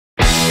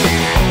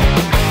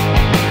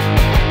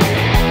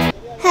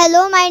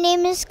Hello, my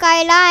name is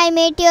Kailaa. I'm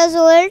 8 years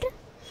old.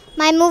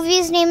 My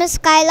movie's name is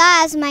Kailaa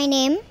as my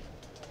name.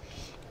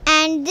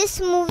 And this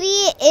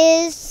movie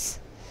is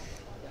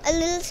a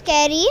little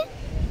scary.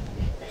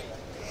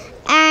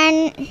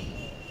 And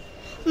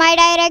my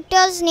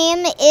director's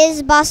name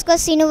is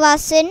AskarSeenu.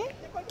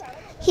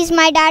 He's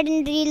my dad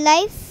in real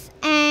life.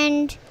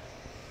 And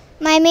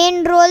my main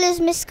role is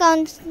Miss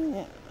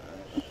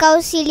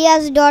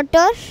Kausilia's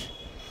daughter.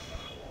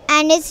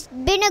 And it's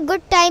been a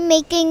good time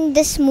making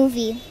this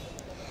movie.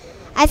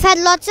 I've had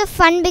lots of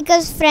fun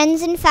because friends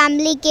and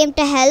family came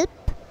to help.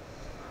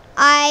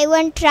 I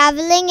went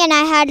traveling and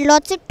I had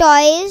lots of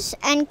toys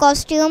and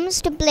costumes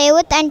to play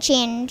with and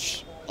change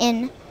in.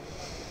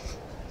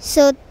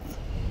 So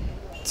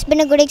it's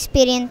been a good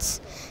experience.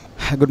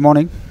 Good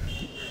morning.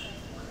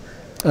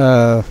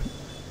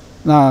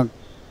 நான்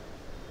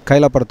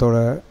கைலா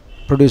படத்தோட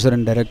producer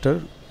and director.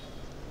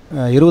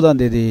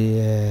 20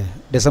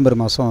 December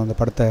மாதம் அந்த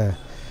படத்தை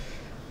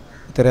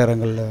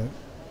திரையரங்கில்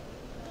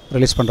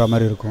release பண்ணுற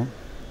மாதிரி இருக்கும்.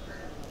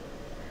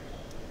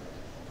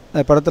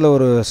 அந்த படத்தில்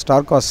ஒரு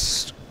ஸ்டார்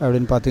காஸ்ட்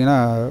அப்படின்னு பார்த்தீங்கன்னா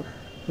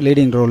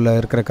லீடிங் ரோலில்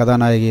இருக்கிற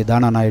கதாநாயகி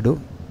தானா நாயுடு.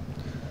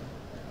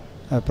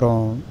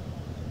 அப்புறம்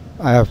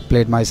I have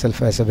played my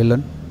self as a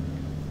villain.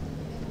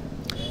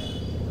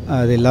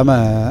 அது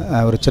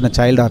இல்லாமல் ஒரு சின்ன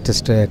சைல்டு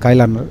ஆர்டிஸ்ட்டு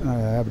கைலா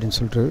அப்படின்னு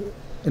சொல்லிட்டு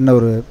இன்னும்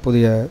ஒரு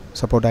புதிய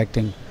சப்போர்ட்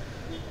ஆக்டிங்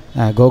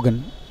கோகன்.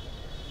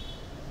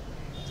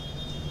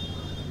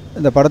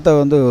 இந்த படத்தை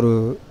வந்து ஒரு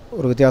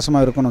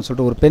வித்தியாசமாக இருக்கணும்னு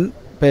சொல்லிட்டு ஒரு பெண்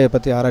பேயை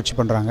பற்றி ஆராய்ச்சி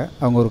பண்ணுறாங்க.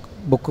 அவங்க ஒரு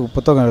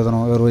புத்தகம்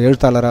எழுதணும், ஒரு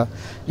எழுத்தாளராக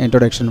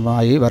இன்ட்ரொடக்ஷன்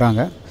ஆகி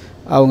வராங்க.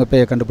 அவங்க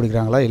பேயை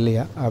கண்டுபிடிக்கிறாங்களா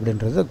இல்லையா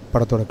அப்படின்றது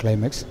படத்தோட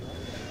climax.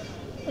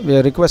 We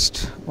request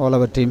all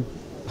our team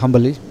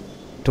humbly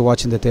to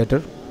watch in the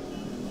theatre.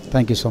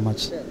 Thank you so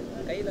much.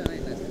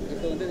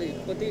 இப்போ வந்து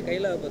இப்போதைக்கு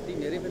கைலாவை பற்றி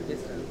நிறைய பேர்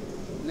பேசுகிறாங்க.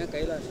 என்ன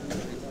கைலா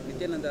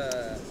நித்யானந்தா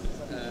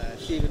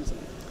ஸ்டீவன்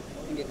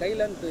இங்கே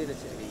கைலான்னு பேர்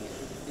வச்சுருக்கீங்க.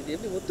 இது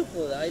எப்படி ஒத்து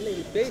போகுதா இல்லை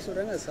இது பேய்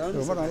சொல்கிறாங்க? சாங்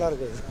ரொம்ப நல்லா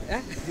இருக்குது.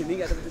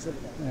 நீங்கள் அதை பற்றி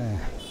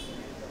சொல்லுங்கள்.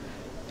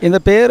 இந்த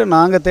பேர்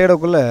நாங்கள்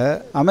தேடக்குள்ளே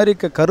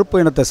அமெரிக்க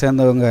கருப்பு இனத்தை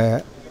சேர்ந்தவங்க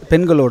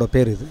பெண்களோட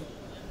பேர் இது.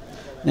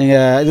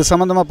 நீங்கள் இது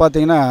சம்மந்தமாக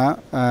பார்த்தீங்கன்னா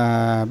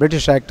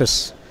பிரிட்டிஷ் ஆக்டர்ஸ்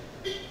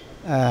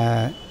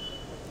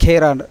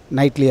கேரா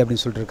நைட்லி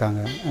அப்படின்னு சொல்லிட்டு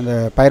இருக்காங்க. அந்த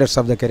பைரட்ஸ்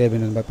ஆஃப் த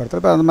கரேபியன் படத்தில்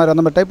இப்போ அந்த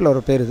மாதிரி டைப்பில்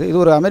ஒரு பேர் இது. இது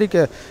ஒரு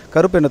அமெரிக்க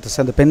கருப்பு இனத்தை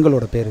சேர்ந்த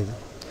பெண்களோட பேர் இது.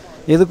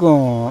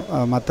 இதுக்கும்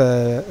மற்ற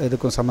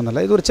இதுக்கும் சம்மந்தம்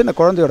இல்லை. இது ஒரு சின்ன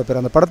குழந்தையோட பேர்.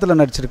 அந்த படத்தில்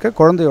நடிச்சிருக்க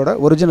குழந்தையோட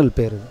ஒரிஜினல்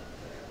பேர் இது.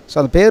 ஸோ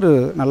அந்த பேர்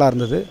நல்லா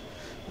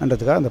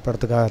இருந்ததுன்றதுக்காக அந்த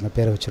படத்துக்காக அந்த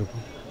பேரை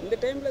வச்சுருக்கோம். இந்த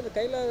டைமில் இந்த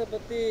கைலாவை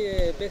பற்றி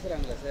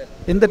பேசுகிறாங்களா சார்?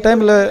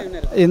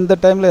 இந்த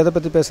டைமில் எதை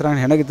பற்றி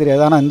பேசுகிறாங்கன்னு எனக்கு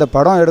தெரியாது. ஆனால் இந்த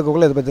படம்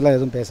எடுக்கக்குள்ளே இதை பற்றிலாம்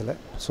எதுவும் பேசலை.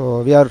 ஸோ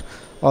வி ஆர்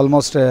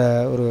ஆல்மோஸ்ட்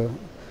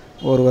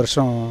ஒரு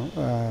வருஷம்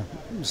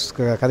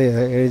கதையை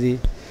எழுதி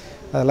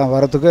அதெல்லாம்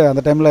வரத்துக்கு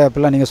அந்த டைமில்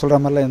அப்போல்லாம் நீங்கள் சொல்கிற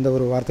மாதிரிலாம் எந்த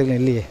ஒரு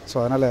வார்த்தைகளும் இல்லையே. ஸோ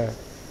அதனால்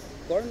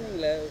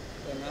குழந்தைங்கள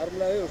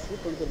நார்மலாகவே ஒரு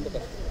ஷூட் பண்ணுறது ரொம்ப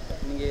கஷ்டம்.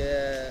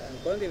 நீங்கள் அந்த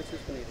குழந்தைய வச்சு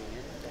ஷூட் பண்ணிடுறீங்க,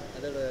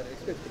 அதோட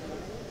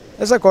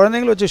எக்ஸ்பெக்ட் சார்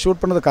குழந்தைங்கள வச்சு ஷூட்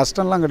பண்ணுறது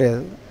கஷ்டம்லாம்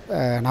கிடையாது.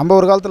 நம்ம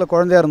ஒரு காலத்தில்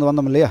குழந்தையாக இருந்து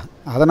வந்தோம் இல்லையா,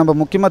 அதை நம்ம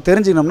முக்கியமாக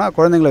தெரிஞ்சுக்கணும்னா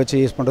குழந்தைங்கள வச்சு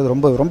யூஸ் பண்ணுறது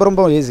ரொம்ப ரொம்ப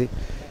ரொம்ப ஈஸி.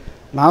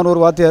 நான்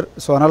ஒரு வாத்தியார்.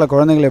 ஸோ அதனால்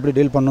குழந்தைங்கள எப்படி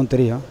டீல் பண்ணணும்னு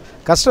தெரியும்.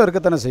 கஷ்டம்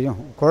இருக்கத்தானே செய்யும்,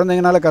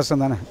 குழந்தைங்கனால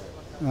கஷ்டம் தானே.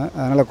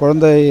 அதனால்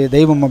குழந்தை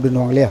தெய்வம்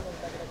அப்படின்வாங்க இல்லையா,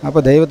 அப்போ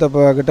தெய்வத்தை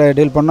கிட்ட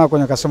டீல் பண்ணால்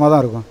கொஞ்சம் கஷ்டமாக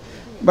தான் இருக்கும்.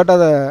 பட்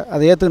அதை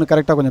ஏற்றுக்கணும்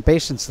கரெக்டாக கொஞ்சம்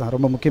பேஷன்ஸ் தான்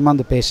ரொம்ப முக்கியமாக.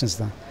 அந்த பேஷன்ஸ்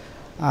தான்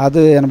அது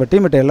நம்ம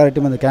டீம்கிட்ட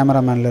எல்லார்ட்டையும் அந்த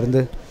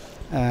கேமராமேன்லேருந்து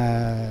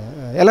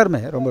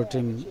எல்லாருமே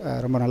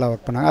ரொம்ப நல்லா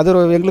ஒர்க் பண்ணாங்க. அது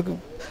எங்களுக்கு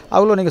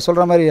அவ்வளோ நீங்கள்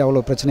சொல்கிற மாதிரி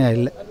அவ்வளோ பிரச்சனையாக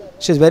இல்லை.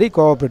 She is very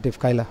cooperative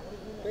Kailash.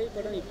 பேய்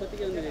படம்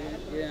இப்போதைக்கு வந்து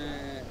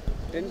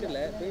ட்ரெண்டில்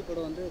பேய்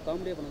படம் வந்து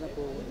காமெடியாக பண்ண தான்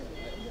போகும்.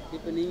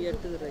 இப்போ நீங்கள்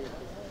எடுத்துக்கிற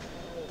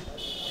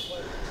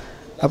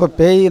அப்போ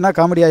பேய்னா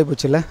காமெடி ஆகி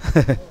போச்சு இல்லை.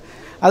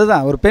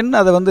 அதுதான் ஒரு பெண்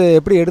அதை வந்து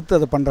எப்படி எடுத்து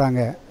அதை பண்ணுறாங்க.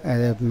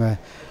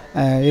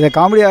 இதை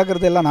காமெடி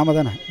ஆக்குறது எல்லாம் நாம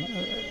தானே.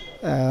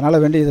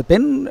 அதனால் இது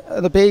பெண்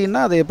அந்த பேயின்னா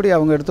அதை எப்படி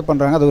அவங்க எடுத்து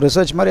பண்ணுறாங்க, அது ஒரு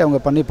ரிசர்ச் மாதிரி அவங்க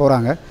பண்ணி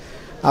போகிறாங்க.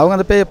 அவங்க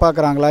அந்த பேயை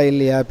பார்க்குறாங்களா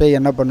இல்லையா, பேய்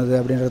என்ன பண்ணுது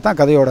அப்படின்றது தான்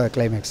கதையோட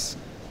கிளைமேக்ஸ்.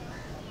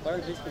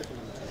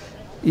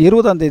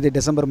 20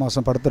 டிசம்பர்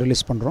மாதம் படத்தை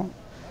ரிலீஸ் பண்ணுறோம்.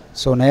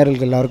 ஸோ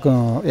நேயர்களுக்கு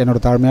எல்லாருக்கும்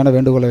என்னோடய தாழ்மையான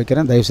வேண்டுகோளை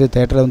வைக்கிறேன். தயவுசெய்து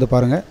தேட்டரில் வந்து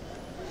பாருங்கள்,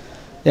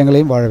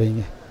 எங்களையும் வாழ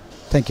வைங்க.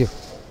 தேங்க்யூ.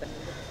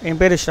 என்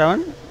பேர்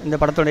ஸ்ரவன், இந்த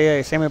படத்துடைய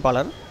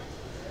இசையமைப்பாளர்.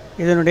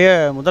 இதனுடைய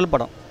முதல்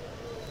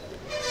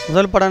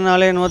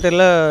படம்னாலே என்னவோ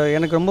தெரியல,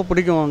 எனக்கு ரொம்ப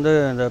பிடிக்கும் வந்து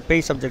இந்த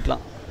பேய்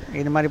சப்ஜெக்ட்லாம்.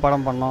 இது மாதிரி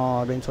படம் பண்ணோம்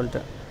அப்படின்னு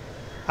சொல்லிட்டு.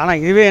 ஆனால்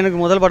இதுவே எனக்கு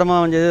முதல்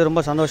படமாக வந்தது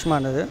ரொம்ப சந்தோஷமாக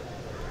இருந்தது.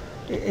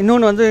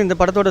 இன்னொன்று வந்து இந்த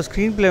படத்தோட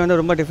ஸ்க்ரீன் ப்ளே வந்து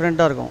ரொம்ப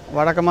டிஃப்ரெண்ட்டாக இருக்கும்.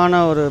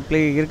 வழக்கமான ஒரு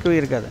ப்ளே இருக்கவே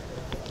இருக்காது.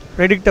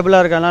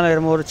 ப்ரெடிக்டபுளாக இருக்கிறதுனால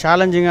ரொம்ப ஒரு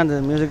சேலஞ்சிங்காக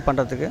அந்த மியூசிக்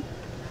பண்ணுறதுக்கு.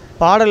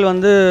 பாடல்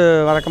வந்து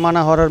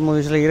வழக்கமான ஹாரர்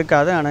மூவிஸில்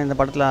இருக்காது. ஆனால் இந்த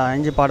படத்தில்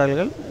 5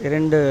 பாடல்கள்,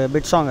 2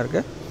 பிட் சாங்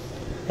இருக்குது.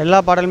 எல்லா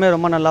பாடலுமே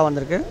ரொம்ப நல்லா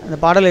வந்திருக்கு. இந்த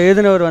பாடலை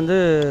எழுதினவர் வந்து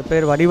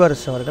பேர்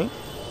வடிவரசு அவர்கள்.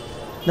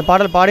 இந்த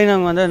பாடல்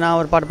பாடினவங்க வந்து நான்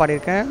ஒரு பாட்டு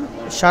பாடியிருக்கேன்,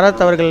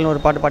 ஷரத் அவர்கள்னு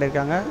ஒரு பாட்டு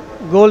பாடியிருக்காங்க,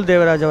 கோல்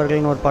தேவராஜ்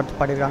அவர்கள்னு ஒரு பாட்டு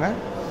பாடியிருக்காங்க,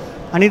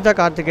 அனிதா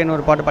கார்த்திகேயன்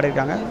ஒரு பாட்டு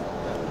பாடியிருக்காங்க.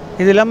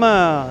 இது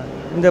இல்லாமல்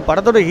இந்த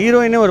படத்தோட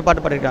ஹீரோயினே ஒரு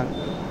பாட்டு பாடியிருக்காங்க.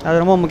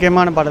 அது ரொம்ப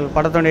முக்கியமான பாடல்.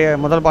 படத்துடைய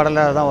முதல்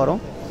பாடலில் தான்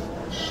வரும்.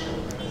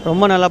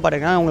 ரொம்ப நல்லா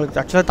பாடிருக்காங்க. அவங்களுக்கு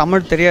ஆக்சுவலாக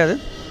தமிழ் தெரியாது,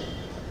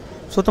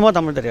 சுத்தமாக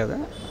தமிழ் தெரியாது.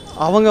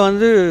 அவங்க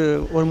வந்து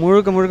ஒரு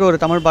முழுக்க ஒரு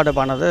தமிழ் பாட்டை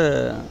பாடினது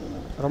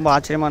ரொம்ப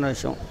ஆச்சரியமான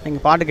விஷயம்.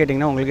 நீங்கள் பாட்டு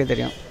கேட்டிங்கன்னா உங்களுக்கே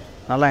தெரியும்.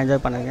 நல்லா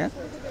என்ஜாய் பண்ணுங்க.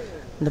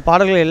 இந்த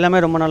பாடல்கள் எல்லாமே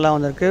ரொம்ப நல்லா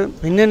வந்திருக்கு.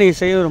 பின்னணி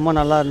இசையும் ரொம்ப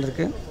நல்லா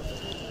இருந்திருக்கு.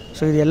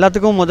 ஸோ இது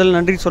எல்லாத்துக்கும் முதல்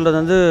நன்றி சொல்கிறது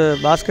வந்து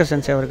பாஸ்கர்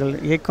சென்சி அவர்கள்,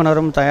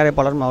 இயக்குனரும்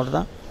தயாரிப்பாளரும் அவர்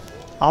தான்.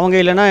 அவங்க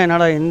இல்லைன்னா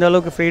என்னால் இந்த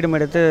அளவுக்கு ஃப்ரீடம்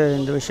எடுத்து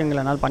இந்த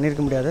விஷயங்கள் என்னால்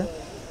பண்ணியிருக்க முடியாது.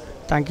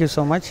 Thank you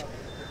so much.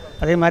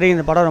 அதே மாதிரி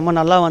இந்த படம் ரொம்ப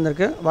நல்லா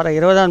வந்திருக்கு. வர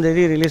 20ஆம்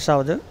தேதி ரிலீஸ்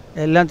ஆகுது.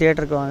 எல்லாம்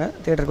தியேட்டருக்கு வாங்க,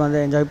 தியேட்டருக்கு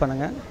வந்து என்ஜாய்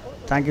பண்ணுங்கள்.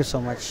 Thank you so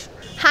much.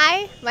 Hi,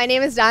 my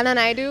name is Dhana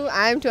Naidu.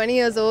 I am 20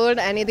 years old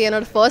and இது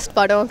என்னோட ஃபர்ஸ்ட்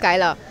படம்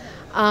Kailaa.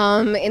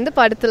 இந்த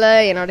படத்தில்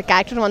என்னோடய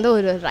கேரக்டர் வந்து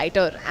ஒரு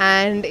ரைட்டர்,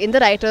 அண்ட் இந்த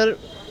ரைட்டர்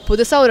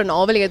புதுசாக ஒரு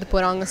நாவல் எழுத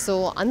போகிறாங்க. ஸோ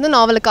அந்த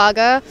நாவலுக்காக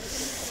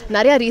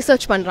நிறையா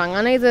ரீசர்ச் பண்ணுறாங்க.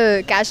 ஆனால் இது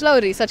கேஷுவலாக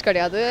ஒரு ரீசர்ச்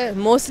கிடையாது,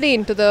 mostly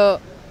into the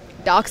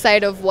dark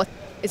side of what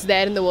is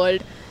there in the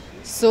world.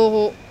 So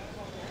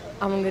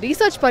அவங்க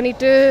ரீசர்ச்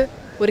பண்ணிவிட்டு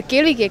ஒரு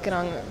கேள்வி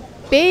கேட்குறாங்க,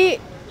 பேய்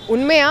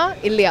உண்மையா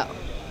இல்லையா?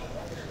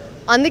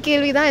 அந்த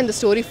கேள்வி தான் இந்த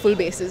story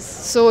full basis.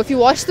 So if you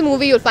watch the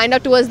movie you'll find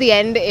out towards the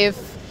end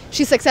if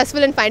she's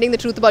successful in finding the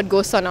truth about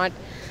ghosts or not.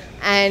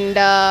 And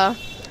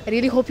I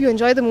really hope you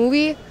enjoy the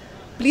movie.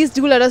 Please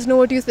do let us know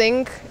what you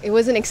think. It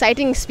was an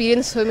exciting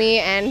experience for me,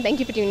 and thank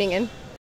you for tuning in.